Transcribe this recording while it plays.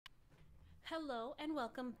Hello and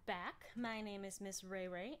welcome back. My name is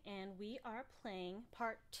MsRheyRhey and we are playing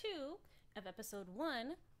part 2 of episode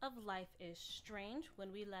 1 of Life is Strange.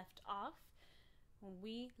 When we left off,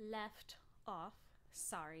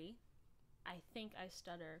 sorry, I think I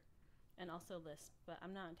stutter and also lisp, but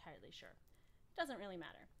I'm not entirely sure. Doesn't really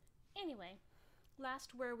matter. Anyway,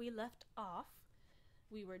 last where we left off,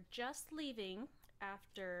 we were just leaving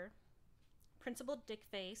after Principal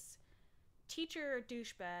Dickface, Teacher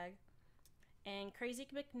Douchebag, and Crazy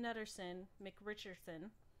McRitchie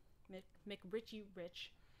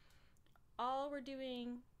Rich, all were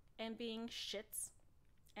doing and being shits,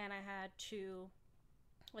 and I had to,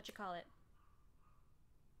 I'm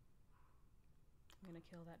gonna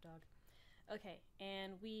kill that dog. Okay,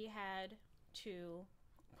 and we had to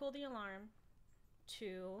pull the alarm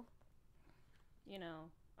to,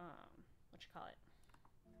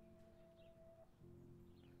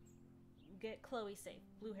 get Chloe safe,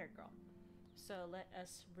 blue-haired girl. So let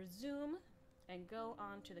us resume and go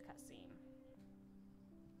on to the cutscene.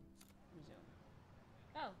 Resume.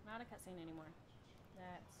 Oh, not a cutscene anymore.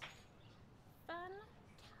 That's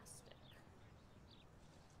fantastic.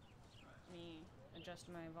 Let me adjust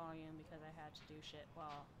my volume because I had to do shit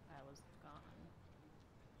while I was gone.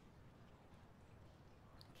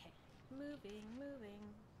 Okay,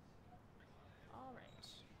 moving. Alright.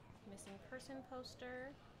 Missing person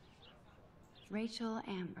poster. Rachel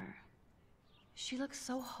Amber. She looks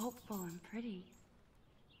so hopeful and pretty.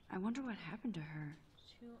 I wonder what happened to her.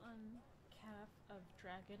 2 on calf of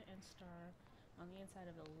dragon and star on the inside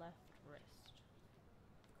of the left wrist.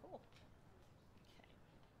 Cool.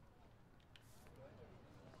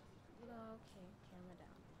 Okay, camera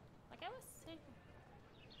down. Like I was saying,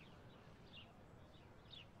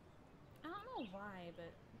 I don't know why,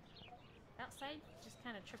 but outside just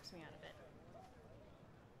kind of trips me out a bit.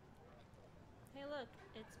 Hey look,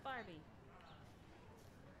 it's Barbie.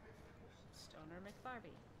 Stoner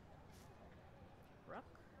McBarbie.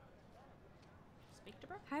 Brooke? Speak to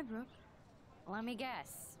Brooke? Hi, Brooke. Let me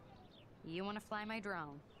guess. You want to fly my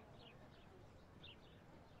drone?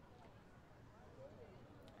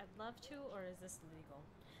 I'd love to, or is this legal?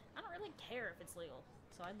 I don't really care if it's legal,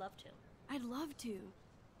 so I'd love to. I'd love to.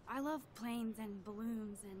 I love planes and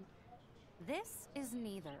balloons and... This is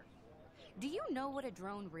neither. Do you know what a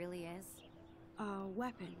drone really is? a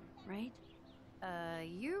weapon, right?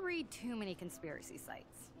 You read too many conspiracy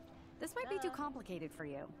sites. This might be too complicated for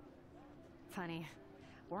you. Funny.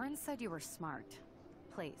 Warren said you were smart.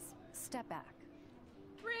 Please, step back.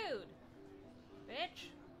 Rude! Bitch!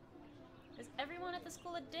 Is everyone at the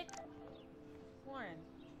school a dick? Warren,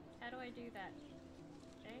 how do I do that?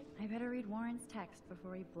 Okay? I better read Warren's text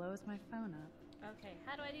before he blows my phone up. Okay,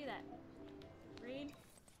 how do I do that? Read?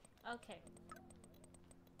 Okay.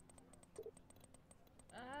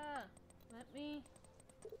 Let me...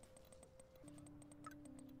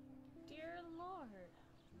 Dear Lord.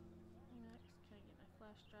 Next, can I get my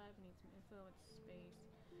flash drive? Need some info with space.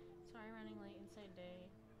 Sorry, running late inside day.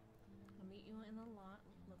 I'll meet you in the lot.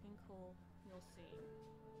 Looking cool. You'll see.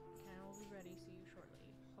 Cannon will be ready. See you shortly.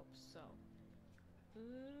 Hope so.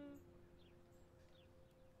 Ooh.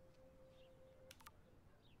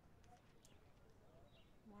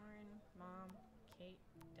 Warren, Mom, Kate,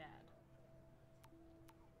 Dad.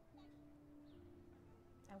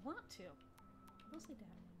 I want to. Mostly Dad.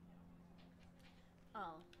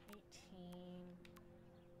 Oh, 18.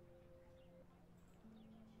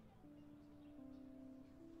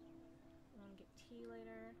 I'm gonna get tea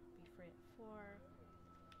later. Be free at 4.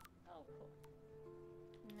 Oh, cool.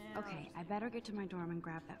 Now, Okay, I better get to my dorm and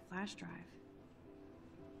grab that flash drive.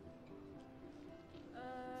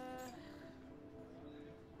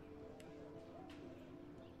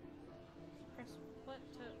 Press what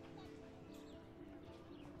to...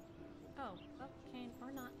 Oh, okay,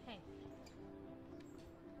 or not. Hey.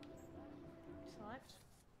 Select.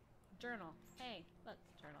 Journal. Hey, look,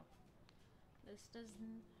 journal. This does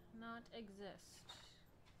not exist.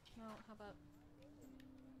 No, how about...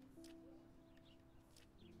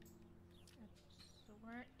 So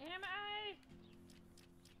where am I?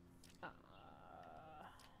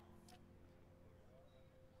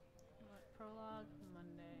 What, prologue,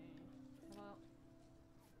 Monday. How about...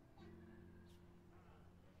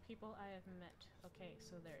 people I have met. Okay,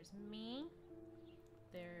 so there's me.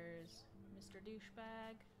 There's Mr.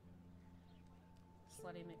 Douchebag.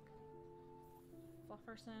 Slutty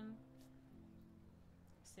McFlufferson.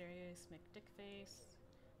 Serious McDickface.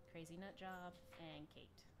 Crazy Nutjob. And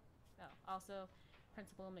Kate. Oh, also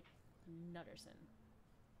Principal McNutterson.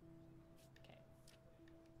 Okay.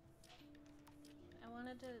 I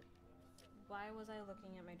wanted to... Why was I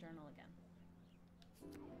looking at my journal again?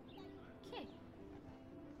 Okay.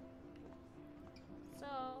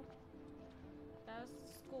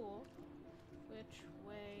 school. Which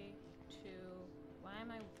way to... Why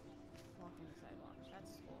am I walking the sidewalk?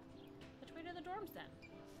 That's school. Which way to the dorms then?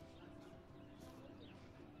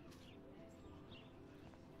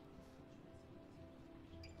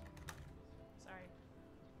 Sorry.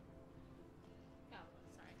 Oh,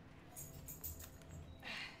 sorry.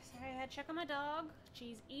 Sorry, I had to check on my dog.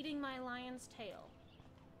 She's eating my lion's tail.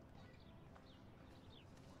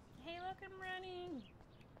 Hey, look, I'm running.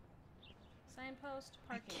 Signpost,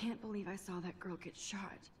 parking. I can't believe I saw that girl get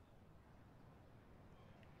shot.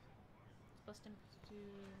 Supposed to do...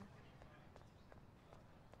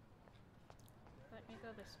 Let me go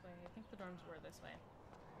this way. I think the dorms were this way.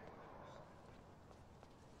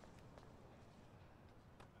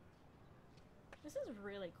 This is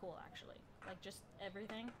really cool, actually. Like, just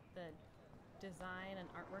everything. The design and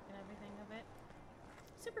artwork and everything of it.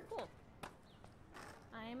 Super cool.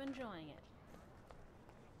 I am enjoying it.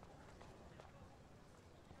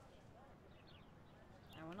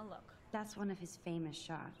 I want to look. That's one of his famous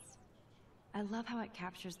shots. I love how it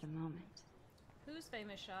captures the moment. Whose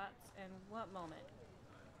famous shots and what moment?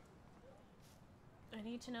 I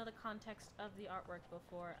need to know the context of the artwork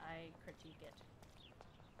before I critique it.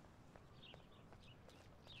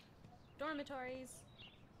 Dormitories.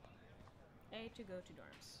 A to go to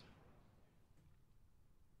dorms.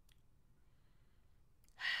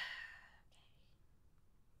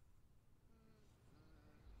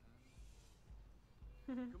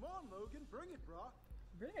 Come on, Logan, bring it, brah.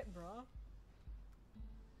 Bring it, bro.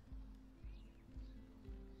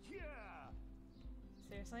 Yeah!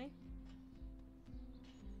 Seriously?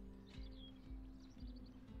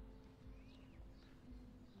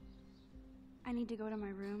 I need to go to my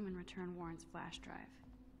room and return Warren's flash drive.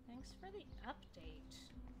 Thanks for the update.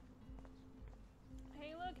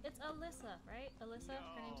 Hey, look, it's Alyssa, right? Alyssa?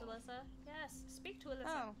 Her name's Alyssa? Yes, speak to Alyssa.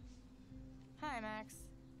 Oh. Hi, Max.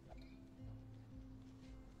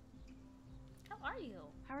 How are you?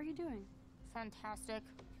 How are you doing? Fantastic.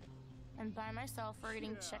 I'm by myself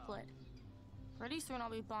reading Chicklet. Pretty soon I'll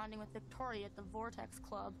be bonding with Victoria at the Vortex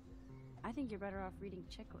Club. I think you're better off reading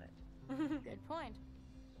Chicklet. Good point.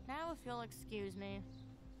 Now if you'll excuse me.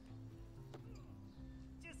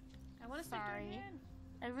 I want to start Sorry. doing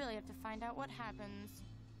it. I really have to find out what happens.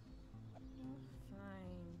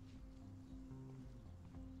 Fine.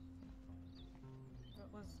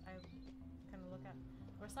 What was I gonna look at?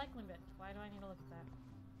 Recycling bin. Why do I need to look at that?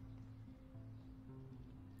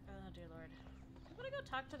 Oh dear lord. I'm gonna go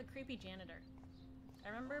talk to the creepy janitor. I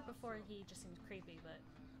remember before he just seemed creepy, but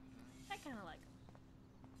I kind of like him.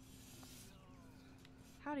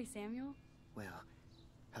 Howdy, Samuel. Well,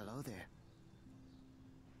 hello there.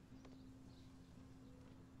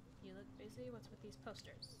 You look busy. What's with these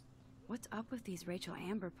posters? What's up with these Rachel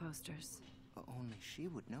Amber posters? Only she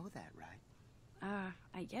would know that, right?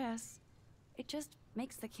 I guess. It just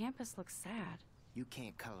makes the campus look sad. You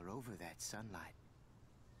can't color over that sunlight.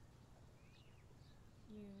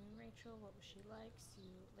 You knew Rachel. What was she like? See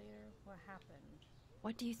you later. What happened?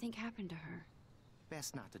 What do you think happened to her?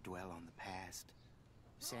 Best not to dwell on the past.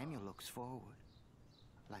 Samuel looks forward,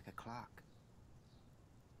 like a clock.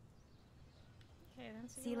 Okay, then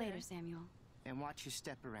See you later, Samuel. And watch your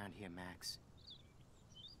step around here, Max.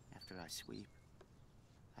 After I sweep,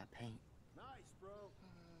 I paint. Nice, bro.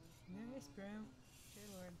 Nice, bro. Dear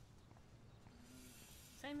lord.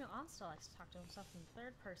 Samuel also likes to talk to himself in the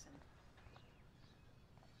third person.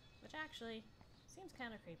 Which actually seems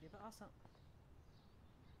kind of creepy, but also...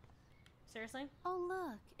 Seriously? Oh,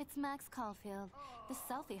 look, it's Max Caulfield, the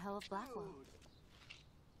selfie hoe of Blackwell.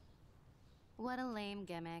 What a lame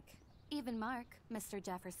gimmick. Even Mark, Mr.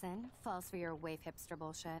 Jefferson, falls for your waif hipster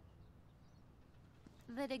bullshit.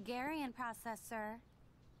 The Daguerrean process, sir.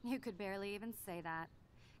 You could barely even say that.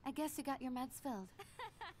 I guess you got your meds filled.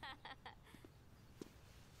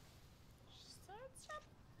 Such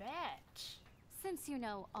a bitch. Since you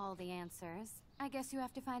know all the answers, I guess you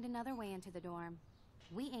have to find another way into the dorm.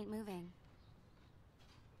 We ain't moving.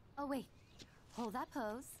 Oh, wait. Hold that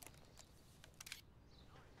pose.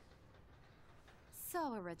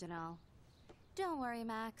 So original. Don't worry,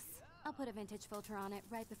 Max. I'll put a vintage filter on it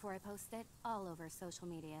right before I post it all over social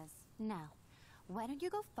medias. Now, why don't you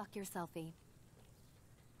go fuck your selfie?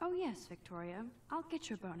 Oh yes, Victoria. I'll get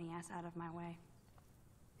your bony ass out of my way.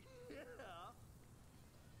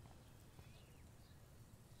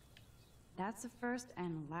 That's the first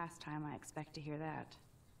and last time I expect to hear that.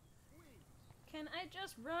 Can I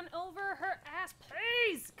just run over her ass,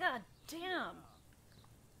 please? God damn.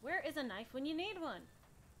 Where is a knife when you need one?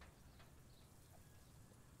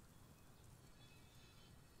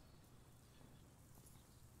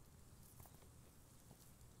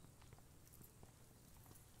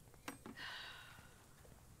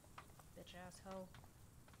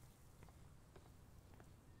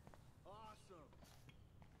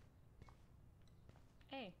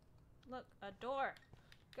 Look, a door.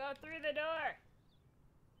 Go through the door.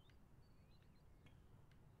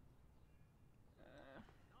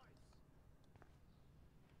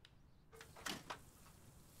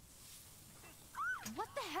 What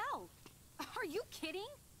the hell? Are you kidding?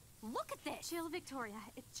 Look at this. Chill, Victoria.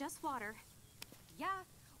 It's just water. Yeah,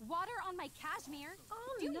 water on my cashmere.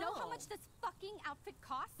 Oh, Do you no. know how much this fucking outfit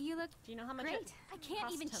costs? You look Do you know how much great. it I can't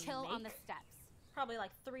costs even to chill on the make? steps. Probably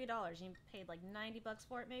like $3. You paid like 90 bucks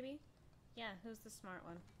for it, maybe? Yeah, who's the smart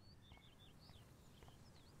one?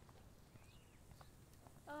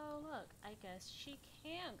 Oh, look. I guess she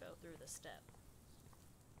can go through the step.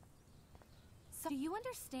 So, do you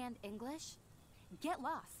understand English? Get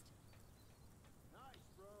lost. Nice,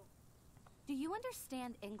 bro. Do you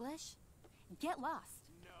understand English? Get lost.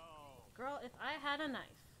 No. Girl, if I had a knife.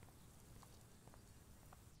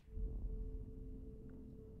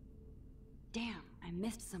 Damn, I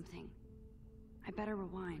missed something. I better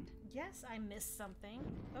rewind. Yes, I missed something.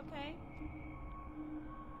 Okay.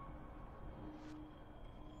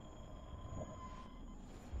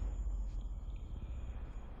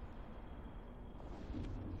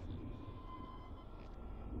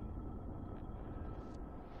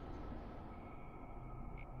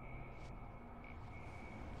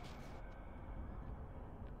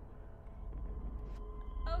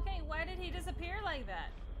 Okay, why did he disappear like that?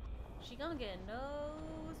 She gonna get a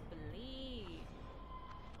nosebleed.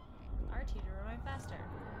 RT to remind faster.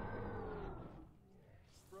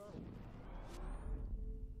 Bro.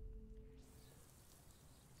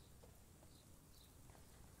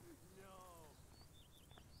 No.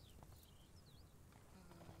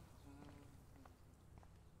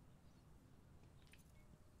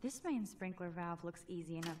 This main sprinkler valve looks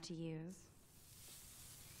easy enough to use.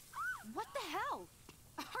 What the hell?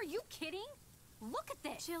 Are you kidding? Look at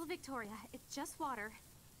this. chill, Victoria. It's just water.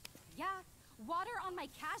 Yeah, water on my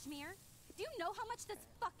cashmere. Do you know how much this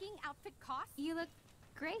fucking outfit costs? You look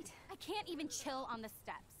great. I can't even chill on the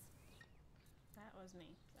steps. That was me.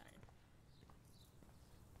 Sorry.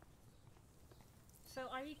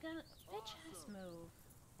 So are you gonna bitch ass move?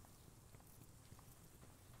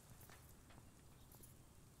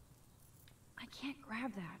 I can't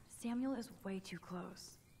grab that. Samuel is way too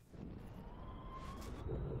close.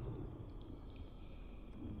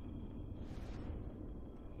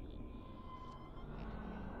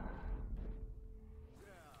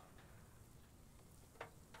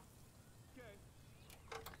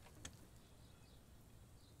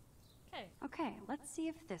 Okay. Okay, let's see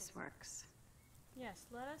if this works. Yes,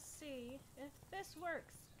 let us see if this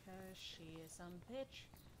works. Cause she is some bitch.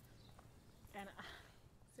 And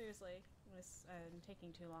seriously, this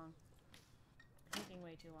taking too long. Taking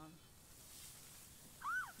way too long.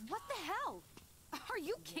 What the hell? Are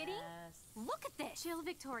you kidding? Yes. Look at this. Chill,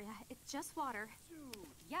 Victoria. It's just water.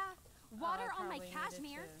 Yeah, water I on my probably needed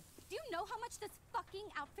cashmere. to- Do you know how much this fucking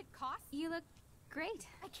outfit costs? You look great.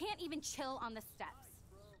 I can't even chill on the steps.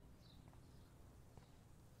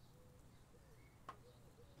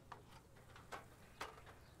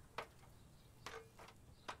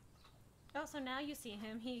 Oh, so now you see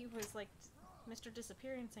him. He was like Mr.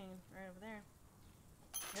 Disappearing scene right over there.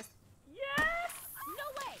 Yes. Yes!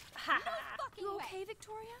 No way! Ha No ha! fucking You way! okay,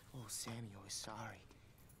 Victoria? Oh, Samuel is sorry.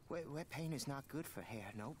 Wet paint is not good for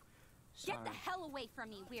hair, nope. Sorry. Get the hell away from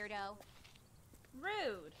me, weirdo.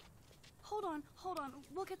 Rude. Hold on.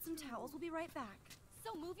 We'll get some towels. We'll be right back.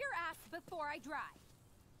 So move your ass before I dry.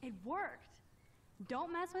 It worked.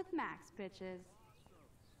 Don't mess with Max, bitches.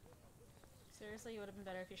 Seriously, it would have been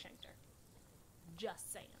better if you shanked her.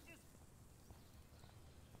 Just saying.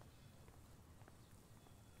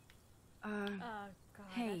 God,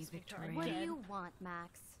 Hey, that's Victoria. What do again. you want,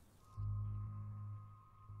 Max?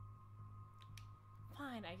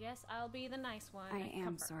 Fine, I guess I'll be the nice one. I and am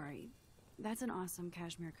comfort her. sorry. That's an awesome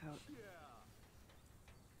cashmere coat.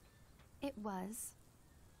 It was.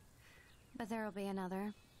 But there'll be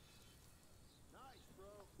another.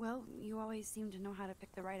 Well, you always seem to know how to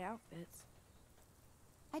pick the right outfits.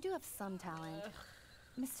 I do have some talent.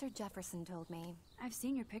 Mr. Jefferson told me. I've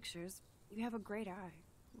seen your pictures. You have a great eye.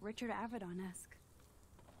 Richard Avedon-esque.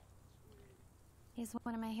 He's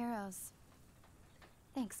one of my heroes.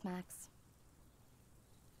 Thanks, Max.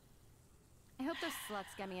 I hope those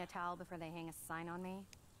sluts get me a towel before they hang a sign on me.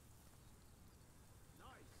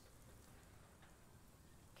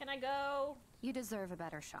 Can I go? You deserve a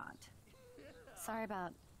better shot. Sorry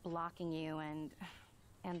about blocking you and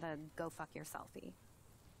the go fuck your selfie.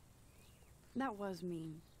 That was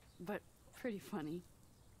mean, but pretty funny.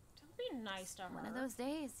 Don't be nice to her. One of those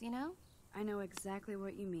days, you know? I know exactly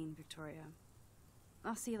what you mean, Victoria.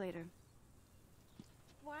 I'll see you later.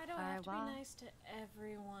 Why do I have to well. be nice to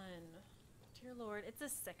everyone? Dear Lord, it's a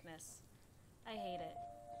sickness. I hate it.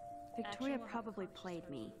 Victoria Action will have probably conscious played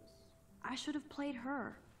me. choices. I should have played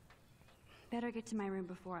her. Better get to my room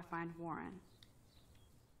before I find Warren.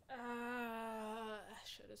 I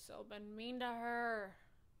should have so been mean to her.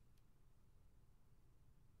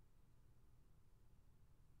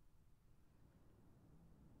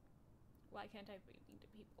 Why can't I be mean to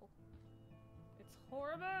people? It's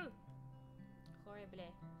horrible.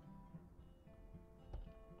 Horrible.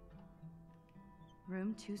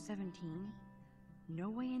 Room 217? No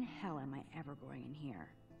way in hell am I ever going in here.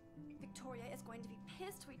 Victoria is going to be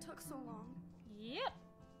pissed we took so long. Yep.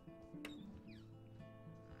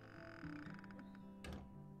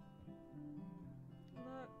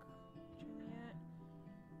 Look, Juliet.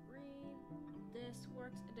 Read this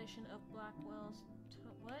works edition of Blackwell's.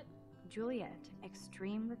 What? Juliet,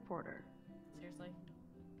 extreme reporter. Seriously?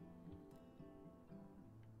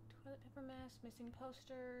 Toilet paper mess, missing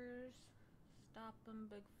posters. Stop them,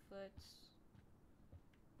 Bigfoots.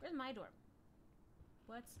 Where's my door?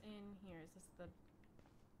 What's in here? Is this the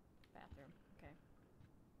bathroom? Okay.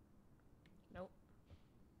 Nope.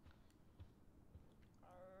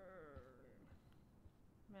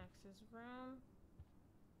 Max's room.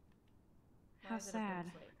 Why How is it a blank sad.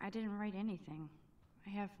 slate? I didn't write anything. I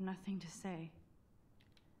have nothing to say.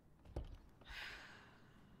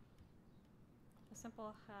 A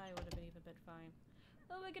simple hi would have been even been fine.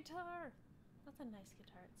 Oh, a guitar! That's a nice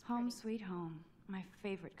guitar. It's Home pretty. sweet home. My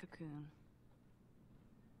favorite cocoon.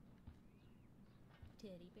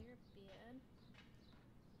 Teddy bear bed.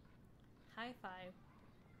 High five.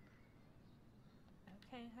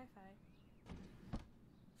 Okay, high five.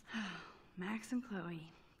 Max and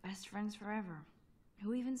Chloe. Best friends forever.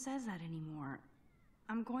 Who even says that anymore?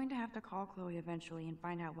 I'm going to have to call Chloe eventually and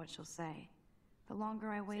find out what she'll say. The longer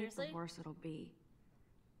I wait, Seriously? the worse it'll be.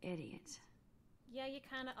 Idiot. Yeah, you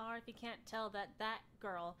kinda are if you can't tell that that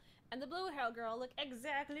girl and the blue hair girl look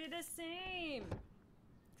exactly the same.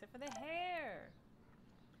 Except for the hair.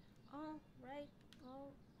 All right,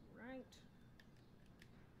 all right.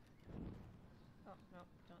 Oh, no,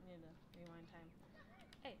 don't need to rewind time.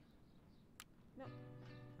 Hey. No.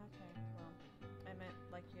 Okay, well, I meant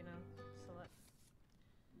like, you know, select.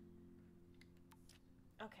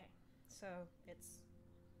 Okay, so it's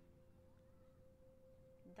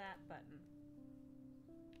that button.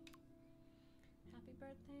 Happy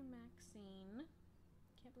birthday, Maxine.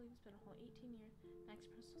 Can't believe it's been a whole 18 years. Max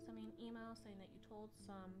Press sent me an email saying that you told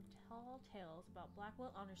some tall tales about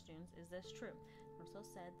Blackwell honor students. Is this true? Marcel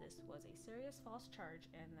said this was a serious false charge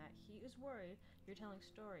and that he is worried you're telling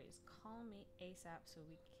stories. Call me ASAP so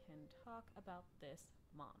we can talk about this,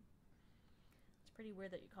 Mom. It's pretty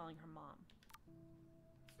weird that you're calling her Mom.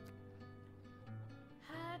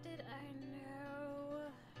 How did I know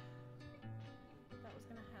that was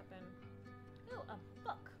gonna happen? Oh, a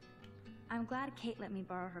book. I'm glad Kate let me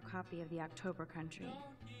borrow her copy of The October Country.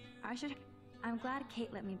 I'm glad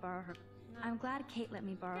Kate let me borrow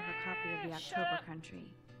her copy of The Shut October up.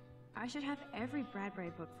 Country. I should have every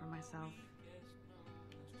Bradbury book for myself.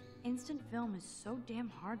 Instant film is so damn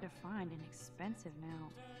hard to find and expensive now.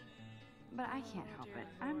 But I can't help dear it.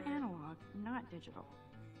 I'm Lord. analog, not digital.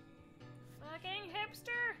 Fucking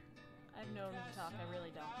hipster! I've known him to talk, I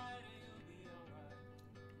really don't.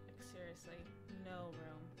 Like, seriously, no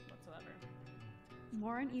room whatsoever.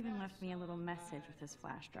 Warren even left me a little message with his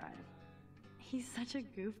flash drive. He's such a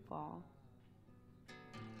goofball.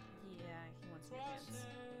 Yeah, he wants new kids.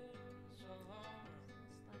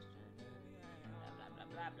 Blah, blah,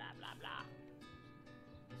 blah, blah, blah, blah.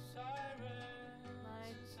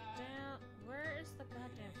 Lights down. Where is the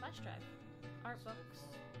goddamn flash drive? Art books.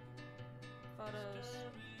 Photos.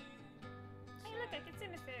 Hey, look, I can see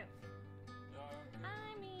myself.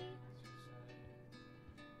 Hi, me.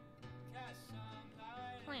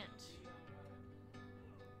 Plant.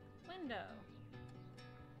 Window.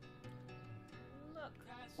 Look.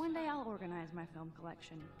 One day I'll organize my film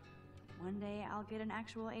collection. One day I'll get an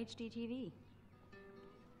actual HD TV.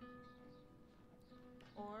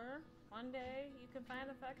 Or one day you can find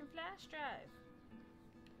a fucking flash drive.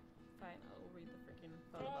 Fine, I'll read the freaking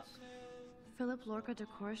photo book. Philip Lorca de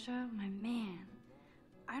Corsia, my man.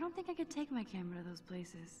 I don't think I could take my camera to those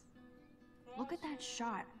places. Look at that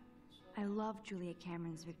shot. I love Julia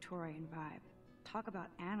Cameron's Victorian vibe. Talk about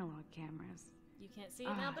analog cameras. You can't see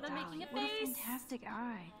it now, but I'm making a What a face. fantastic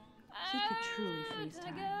eye. He could truly freeze It's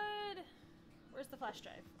time. good. Where's the flash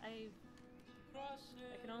drive? I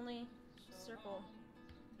can only circle.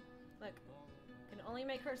 Look, I can only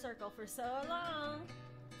make her circle for so long.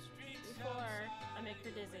 before I make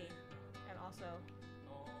her dizzy. And also,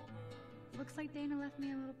 Looks like Dana left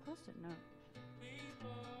me a little post-it note.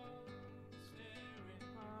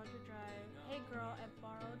 Borrowed your drive. Hey girl, I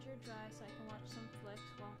borrowed your drive so I can watch some flicks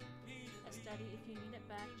while I study. If you need it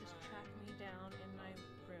back, just track me down in my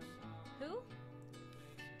room. Who?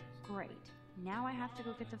 Great. Now I have to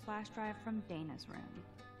go get the flash drive from Dana's room.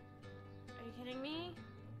 Are you kidding me?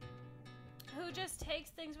 Who just takes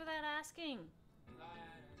things without asking?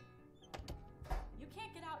 You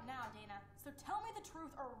can't get out now, Dana, so tell me the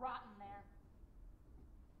truth or rot in there.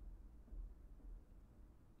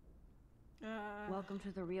 Welcome to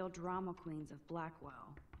the real drama queens of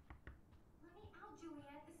Blackwell. Let me out,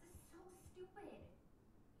 Juliet. This is so stupid.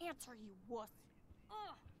 Answer, you wuss.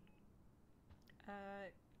 Ugh.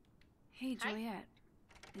 Hey, Hi. Juliet.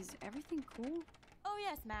 Is everything cool? Oh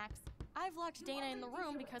yes, Max. I've locked Dana in the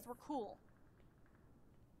room because we're cool.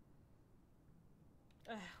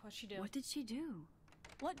 What'd she do? What did she do?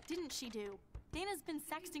 What didn't she do? Dana's been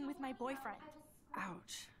sexting with my boyfriend.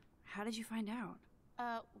 Ouch. How did you find out?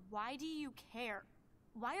 Why do you care?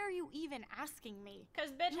 Why are you even asking me?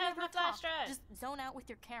 Cause bitch You has never my flash talk. drive. Just zone out with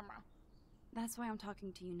your camera. That's why I'm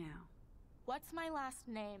talking to you now. What's my last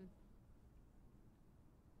name?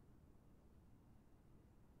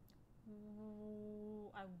 Ooh,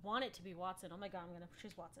 I want it to be Watson. Oh my god, I'm gonna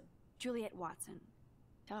choose Watson. Juliet Watson.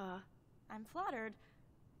 Duh. I'm flattered.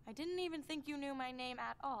 I didn't even think you knew my name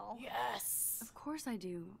at all. Yes! Of course I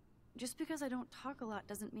do. Just because I don't talk a lot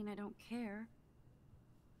doesn't mean I don't care.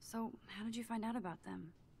 So, how did you find out about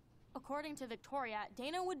them? According to Victoria,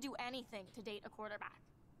 Dana would do anything to date a quarterback.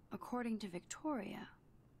 According to Victoria.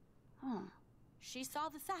 Huh. She saw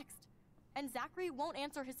the sext, and Zachary won't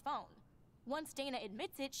answer his phone. Once Dana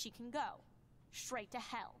admits it, she can go. Straight to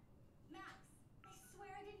hell. Max, I swear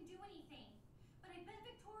I didn't do anything. But I bet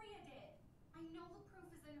Victoria did. I know the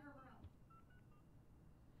proof is in her room.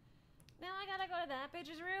 Now I gotta go to that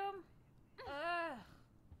bitch's room? Ugh.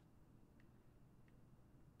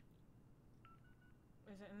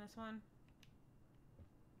 Is it in this one?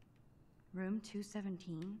 Room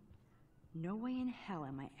 217? No way in hell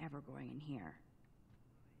am I ever going in here.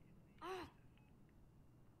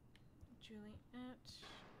 Juliet.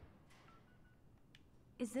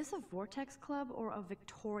 Is this a Vortex Club or a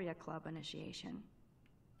Victoria Club initiation?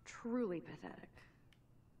 Truly pathetic.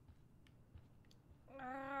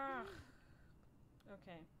 Ugh.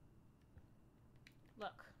 Okay.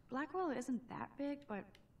 Look. Blackwell isn't that big, but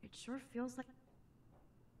it sure feels like...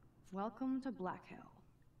 Welcome to Black Hill.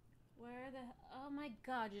 Where the... Oh my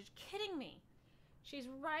god, you're kidding me. She's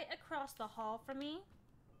right across the hall from me.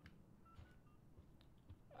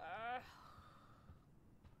 Ugh.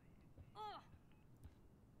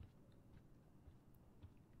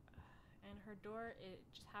 And her door, it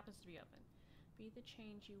just happens to be open. Be the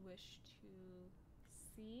change you wish to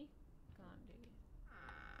see. Gandhi.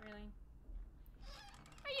 Really?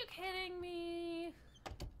 Are you kidding me?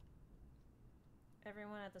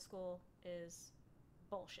 Everyone at the school is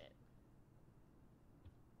bullshit.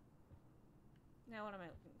 Now what am I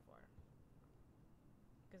looking for?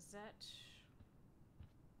 Gazette.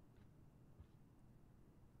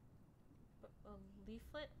 A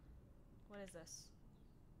leaflet? What is this?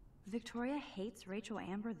 Victoria hates Rachel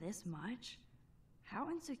Amber this much? How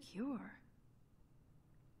insecure.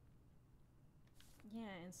 Yeah,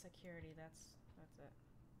 insecurity, that's it.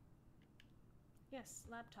 Yes,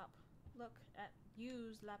 laptop. Look at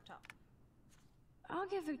used laptop. I'll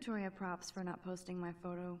give Victoria props for not posting my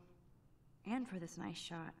photo. And for this nice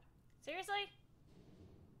shot. Seriously?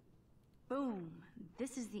 Boom!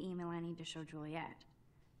 This is the email I need to show Juliet.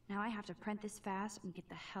 Now I have to print this fast and get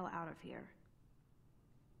the hell out of here.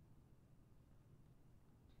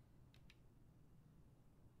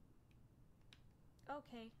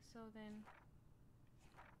 Okay, so then...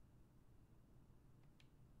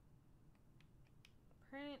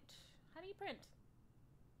 Print. How do you print?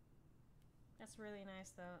 That's really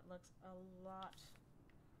nice though. It looks a lot...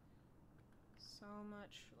 So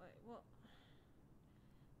much like... Well...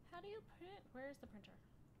 How do you print? Where's the printer?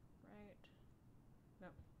 Right.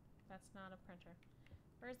 Nope. That's not a printer.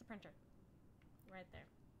 Where's the printer? Right there.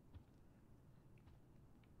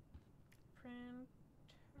 Printer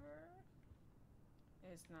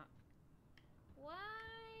is not. Why?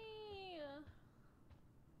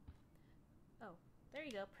 Oh, there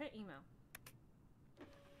you go. Print email.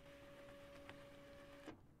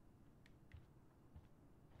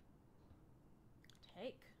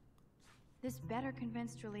 Take. This better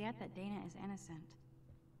convince Juliet that Dana is innocent.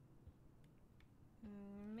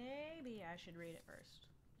 Maybe I should read it first.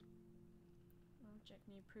 Object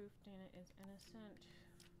new proof Dana is innocent.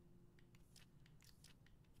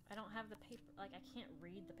 I don't have the paper. Like, I can't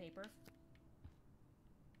read the paper.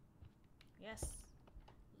 Yes.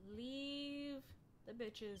 Leave the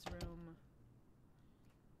bitch's room.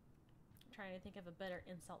 I'm trying to think of a better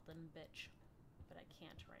insult than bitch, but I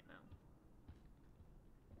can't right now.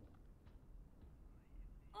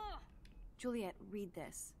 Juliet, read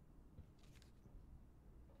this.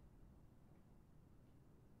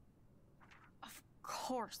 Of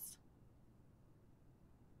course.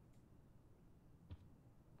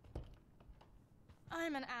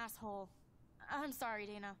 I'm an asshole. I'm sorry,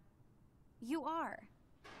 Dana. You are.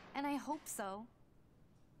 And I hope so.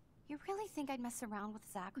 You really think I'd mess around with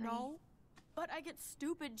Zachary? No, but I get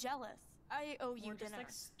stupid jealous. I owe you We're just dinner.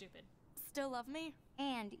 like stupid. Still love me?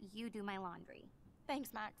 And you do my laundry.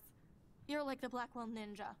 Thanks, Max. You're like the Blackwell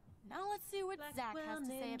Ninja. Now let's see what Zach Blackwell has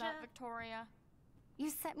to say about Ninja. Victoria. You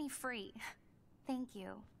set me free. Thank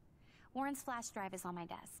you. Warren's flash drive is on my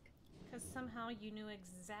desk. Because somehow you knew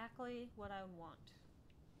exactly what I would want.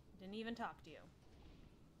 Didn't even talk to you.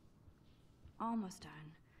 Almost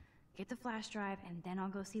done. Get the flash drive and then I'll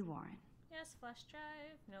go see Warren. Yes, flash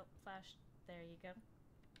drive. Nope, flash. There you go.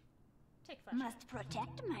 Take flash drive. Must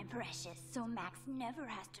protect my precious so Max never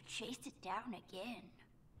has to chase it down again.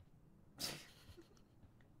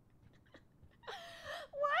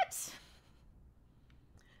 What?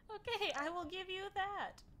 Okay, I will give you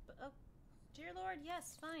that. But, oh, dear Lord,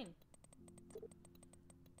 yes, fine.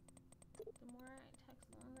 The more I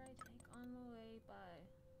text, the longer I take on the way by.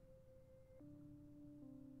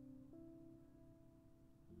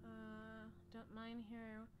 Don't mind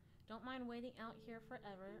here. Don't mind waiting out here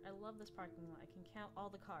forever. I love this parking lot. I can count all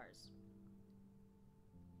the cars.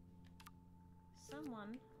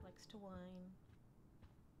 Someone likes to whine.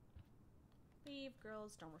 Leave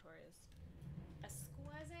girls' dormitories.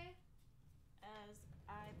 Esquisse as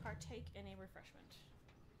I partake in a refreshment.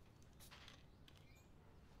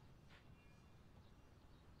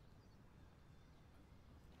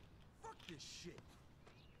 Fuck this shit.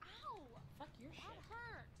 Ow! Fuck your shit. That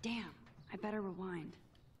hurt! Damn, I better rewind.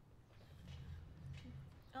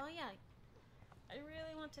 Oh yeah, I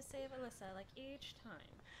really want to save Alyssa, like each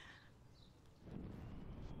time.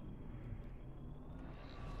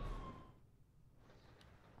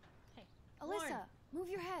 Hey, Alyssa, Warren. move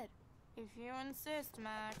your head. If you insist,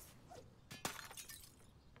 Max.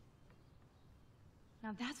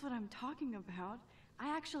 Now that's what I'm talking about.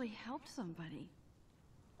 I actually helped somebody.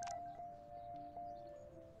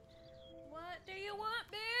 What do you want,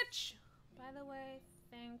 bitch? By the way,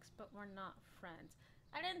 thanks, but we're not friends.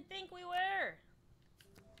 I didn't think we were.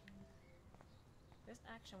 This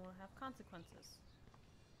action will have consequences.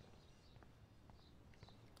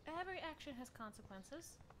 Every action has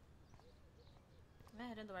consequences. Am I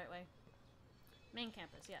headed the right way? Main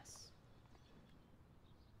campus, yes.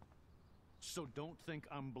 So don't think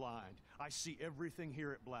I'm blind. I see everything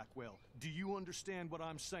here at Blackwell. Do you understand what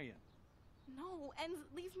I'm saying? No, and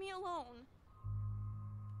leave me alone.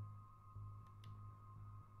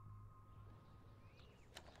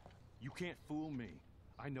 You can't fool me.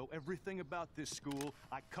 I know everything about this school.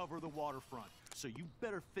 I cover the waterfront. So you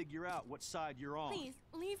better figure out what side you're on. Please,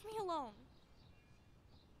 leave me alone.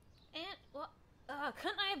 And, well,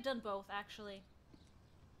 couldn't I have done both, actually?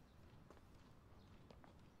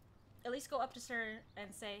 At least go up to Sir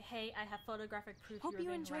and say, hey, I have photographic proof Hope you were you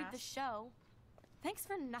being enjoyed the harassed. show. Thanks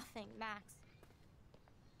for nothing, Max.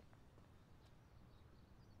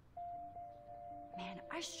 Man,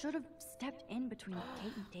 I should have stepped in between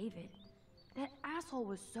Kate and David. That asshole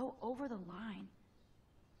was so over the line.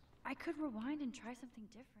 I could rewind and try something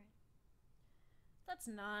different. That's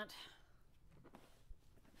not.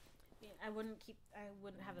 Yeah, I wouldn't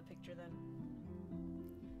have the picture then.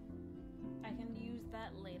 I can use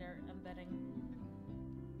that later, I'm betting.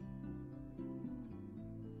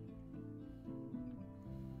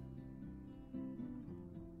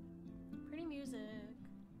 Pretty music.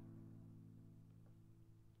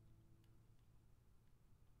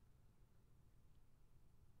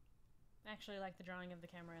 I actually like the drawing of the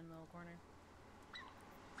camera in the little corner.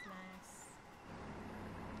 It's nice.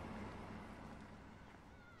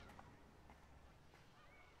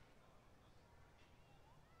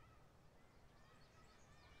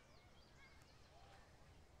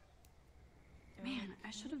 Man, I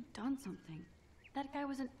should have done something. That guy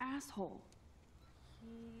was an asshole.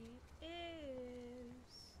 He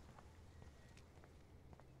is.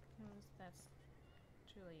 That's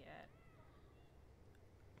Juliet.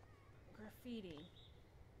 Graffiti.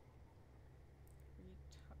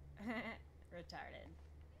 Retarded.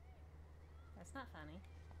 That's not funny.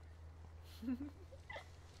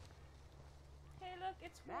 Hey, look,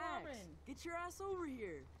 it's Max, Warren. get your ass over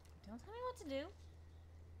here. Don't tell me what to do.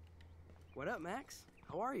 What up, Max?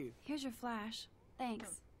 How are you? Here's your flash.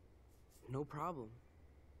 Thanks. No problem.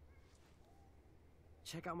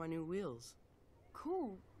 Check out my new wheels.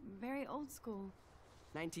 Cool. Very old school.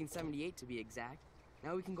 1978 to be exact.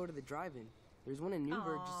 Now we can go to the drive-in. There's one in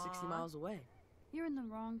Newburgh just 60 miles away. You're in the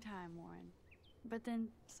wrong time, Warren. But then,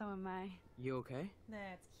 so am I. You okay?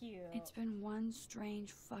 That's cute. It's been one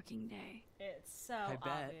strange fucking day. It's so I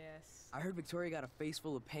bet. obvious. I heard Victoria got a face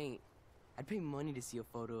full of paint. I'd pay money to see a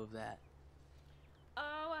photo of that.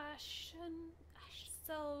 Oh, I shouldn't.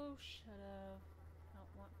 So should've.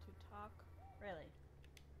 Don't want to talk. Really?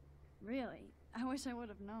 Really? I wish I would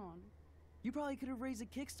have known. You probably could have raised a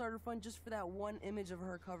Kickstarter fund just for that one image of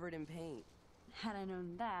her covered in paint. Had I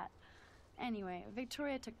known that. Anyway,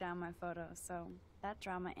 Victoria took down my photo, so that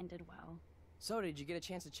drama ended well. So, did you get a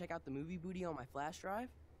chance to check out the movie booty on my flash drive?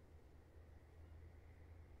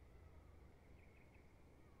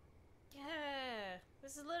 Yeah.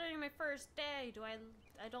 This is literally my first day.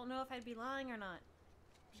 I don't know if I'd be lying or not.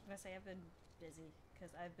 I'm just gonna say I've been busy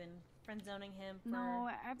because I've been friend zoning him for No,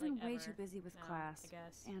 I've been like, way ever too busy with now, class. I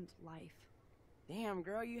guess. And life. Damn,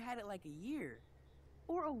 girl, you had it like a year.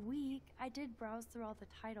 Or a week. I did browse through all the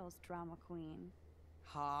titles, drama queen.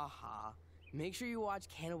 Ha ha. Make sure you watch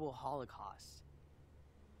Cannibal Holocaust.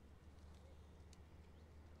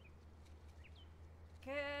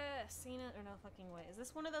 Seen it or no fucking way. Is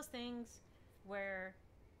this one of those things where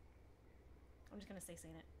I'm just gonna say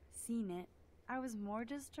seen it? Seen it. I was more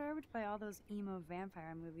disturbed by all those emo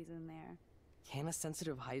vampire movies in there. Can a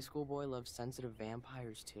sensitive high school boy love sensitive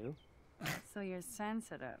vampires too? So you're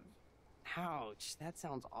sensitive. Ouch, that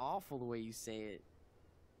sounds awful the way you say it.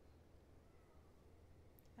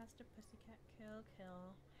 Faster pussycat kill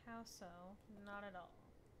kill. How so? Not at all.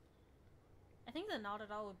 I think the not at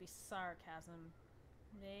all would be sarcasm.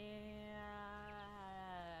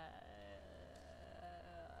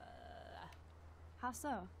 How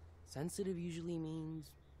so? Sensitive usually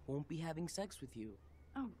means won't be having sex with you.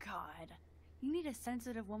 Oh God. You need a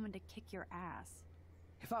sensitive woman to kick your ass.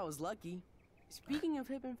 If I was lucky. Speaking of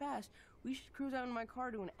hip and fast, we should cruise out in my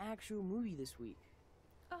car to an actual movie this week.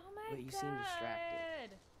 Oh my But you god! seem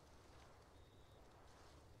distracted.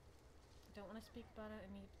 I don't want to speak about it.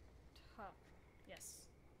 I need to talk. Yes.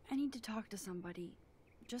 I need to talk to somebody.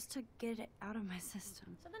 Just to get it out of my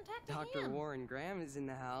system. So then talk to Dr. him. Warren Graham is in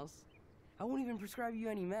the house. I won't even prescribe you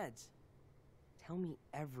any meds. Tell me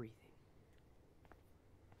everything.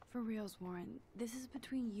 For reals, Warren. This is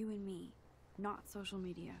between you and me, not social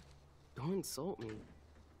media. Don't insult me.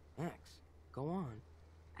 Max, go on.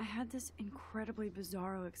 I had this incredibly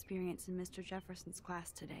bizarro experience in Mr. Jefferson's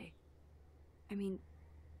class today. I mean,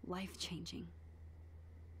 life-changing.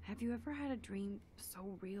 Have you ever had a dream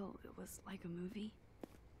so real it was like a movie?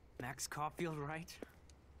 Max Caulfield, right?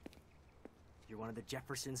 You're one of the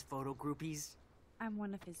Jefferson's photo groupies? I'm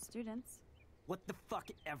one of his students. What the fuck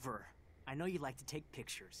ever? I know you like to take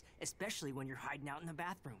pictures, especially when you're hiding out in the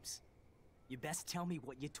bathrooms. You best tell me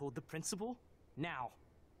what you told the principal, now.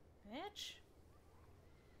 Bitch.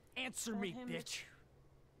 Answer Told me, him- bitch.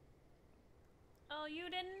 Oh, you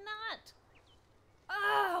did not.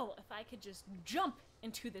 Oh, if I could just jump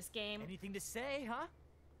into this game. Anything to say, huh?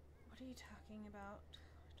 What are you talking about?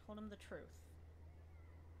 I told him the truth.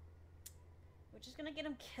 Which is gonna get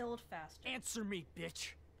him killed faster. Answer me,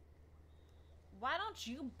 bitch. Why don't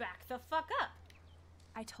you back the fuck up?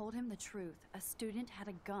 I told him the truth. A student had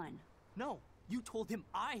a gun. No, you told him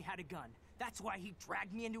I had a gun. That's why he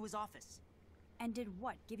dragged me into his office. And did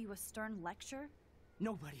what? Give you a stern lecture?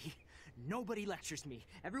 Nobody lectures me.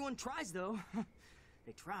 Everyone tries, though.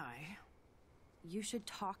 They try. You should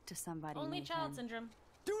talk to somebody, Only Nathan. child syndrome.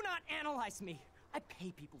 Do not analyze me. I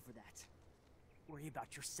pay people for that. Worry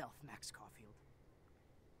about yourself, Max Caulfield.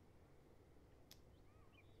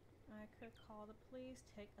 I could call the police,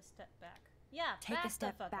 take a step back. Yeah, Take back a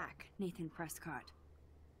step the fuck back, Nathan Prescott.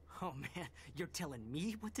 Oh man, you're telling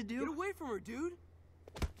me what to do? Get away from her, dude!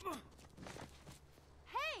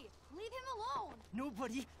 Hey, leave him alone.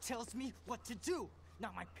 Nobody tells me what to do.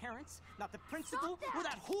 Not my parents, not the principal, or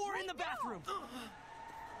that whore in the bathroom.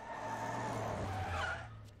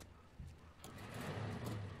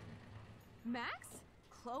 Max?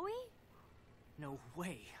 Chloe? No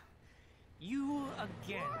way. You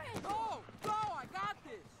again. Go! Go! I got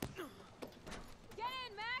this! Get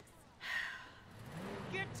in, Max!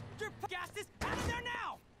 Get your asses out of there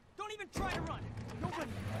now! Don't even try to run. Nobody.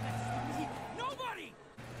 Nobody!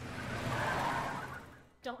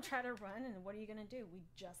 Don't try to run, and what are you gonna do? We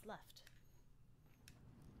just left.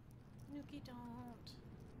 Nuki, don't.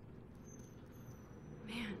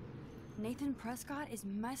 Man, Nathan Prescott is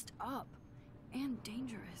messed up and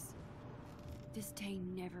dangerous. This day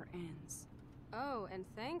never ends. Oh, and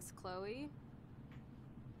thanks, Chloe.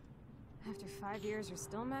 After 5 years, you're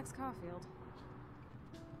still Max Caulfield.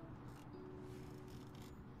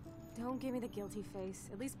 Don't give me the guilty face.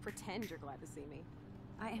 At least pretend you're glad to see me.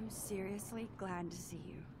 I am seriously glad to see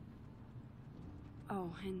you.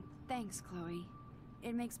 Oh, and thanks, Chloe.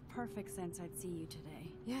 It makes perfect sense I'd see you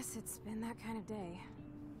today. Yes, it's been that kind of day.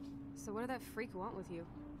 So what did that freak want with you?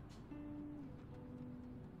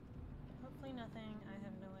 Hopefully nothing. I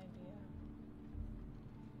have no idea.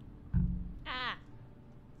 Ah!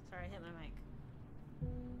 Sorry, I hit my mic.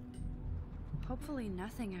 Hopefully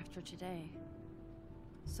nothing after today.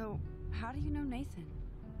 So, how do you know Nathan?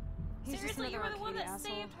 He's Seriously, just you were another the one arcade that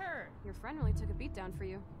asshole. saved her. Your friend really took a beat down for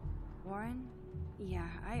you. Warren? Yeah,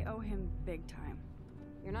 I owe him big time.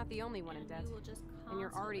 You're not the only one in debt. You will just And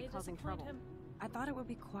you're already constantly causing disappoint trouble. him. I thought it would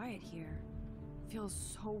be quiet here.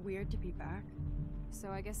 Feels so weird to be back. So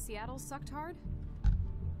I guess Seattle sucked hard?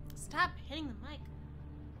 Stop hitting the mic.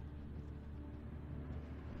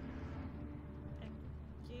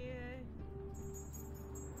 Yeah.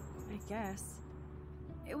 I guess.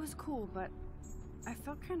 It was cool, but I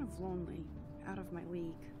felt kind of lonely, out of my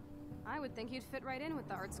league. I would think you'd fit right in with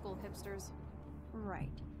the art school hipsters.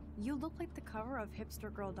 Right. You look like the cover of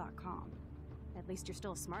hipstergirl.com. At least you're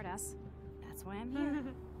still a smartass. That's why I'm here.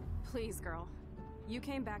 Please, girl. You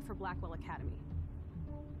came back for Blackwell Academy.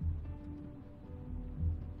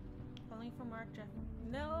 Only for Mark Jeff.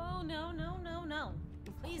 No, no, no, no, no.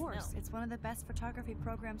 Please, Of course, no. it's one of the best photography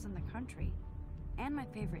programs in the country. And my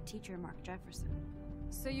favorite teacher, Mark Jefferson.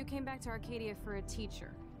 So you came back to Arcadia for a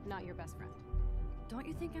teacher, not your best friend. Don't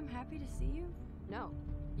you think I'm happy to see you? No.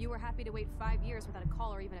 You were happy to wait 5 years without a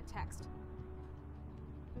call or even a text.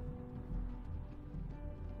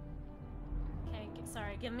 Okay,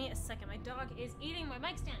 sorry, give me a second. My dog is eating my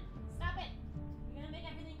mic stand. Stop it! You're gonna make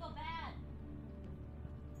everything go bad.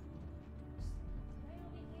 Just right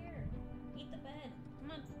over here. Eat the bed.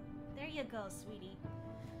 Come on. There you go, sweetie.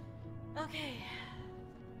 Okay.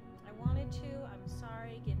 I wanted to. I'm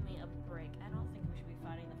sorry. Give me a break. I don't think we should be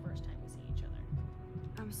fighting the first time we see each other.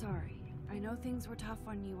 I'm sorry. I know things were tough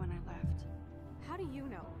on you when I left. How do you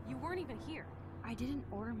know? You weren't even here. I didn't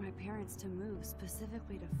order my parents to move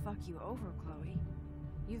specifically to fuck you over, Chloe.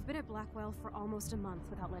 You've been at Blackwell for almost a month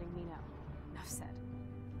without letting me know. Enough said.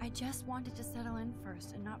 I just wanted to settle in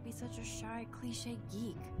first and not be such a shy, cliche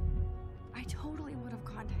geek. I totally would have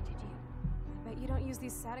contacted you. I bet you don't use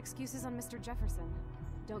these sad excuses on Mr. Jefferson.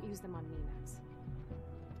 Don't use them on me, Max.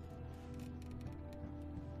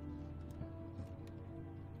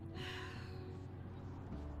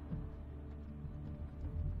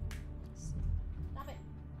 Stop it.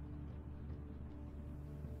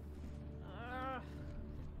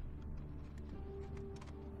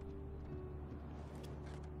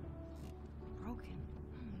 Broken.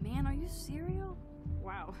 Oh, man, are you cereal?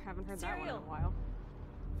 Wow, haven't heard that one in a Cereal. while.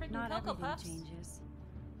 Freaking Not Cocoa everything Puffs. changes.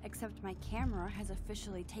 Except my camera has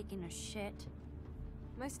officially taken a shit.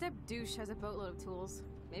 My step douche has a boatload of tools.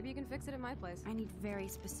 Maybe you can fix it at my place. I need very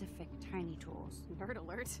specific, tiny tools. Nerd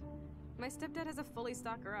alert. My stepdad has a fully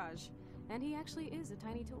stocked garage, and he actually is a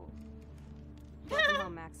tiny tool. Welcome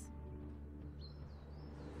home, Max.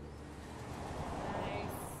 Nice.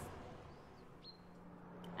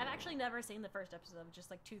 I've actually never seen the first episode, just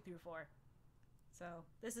like 2 through 4. So,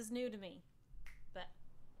 this is new to me. But...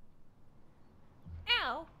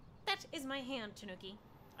 Ow! That is my hand, Tanuki.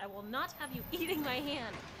 I will not have you eating my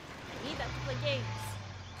hand. I need that to play games.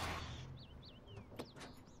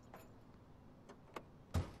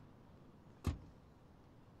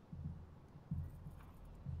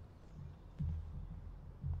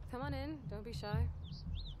 Come on in, don't be shy.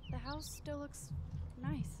 The house still looks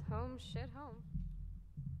nice. Home, shit, home.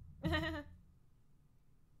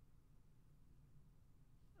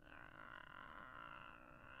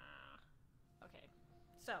 Okay,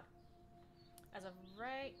 so as of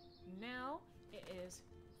right now, it is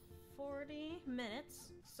 40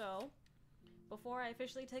 minutes. So before I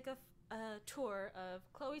officially take a tour of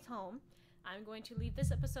Chloe's home, I'm going to leave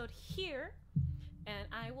this episode here, and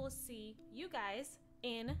I will see you guys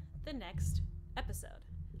in the next episode.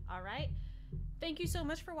 All right? Thank you so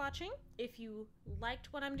much for watching. If you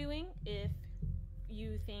liked what I'm doing, if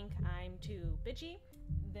you think I'm too bitchy,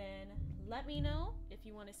 then let me know. If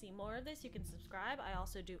you want to see more of this, you can subscribe. I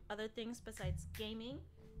also do other things besides gaming,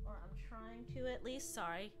 or I'm trying to at least.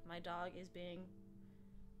 Sorry, my dog is being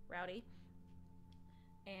rowdy.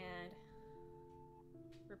 And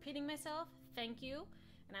repeating myself, thank you,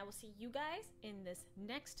 and I will see you guys in this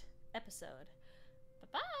next episode.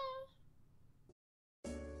 Bye-bye!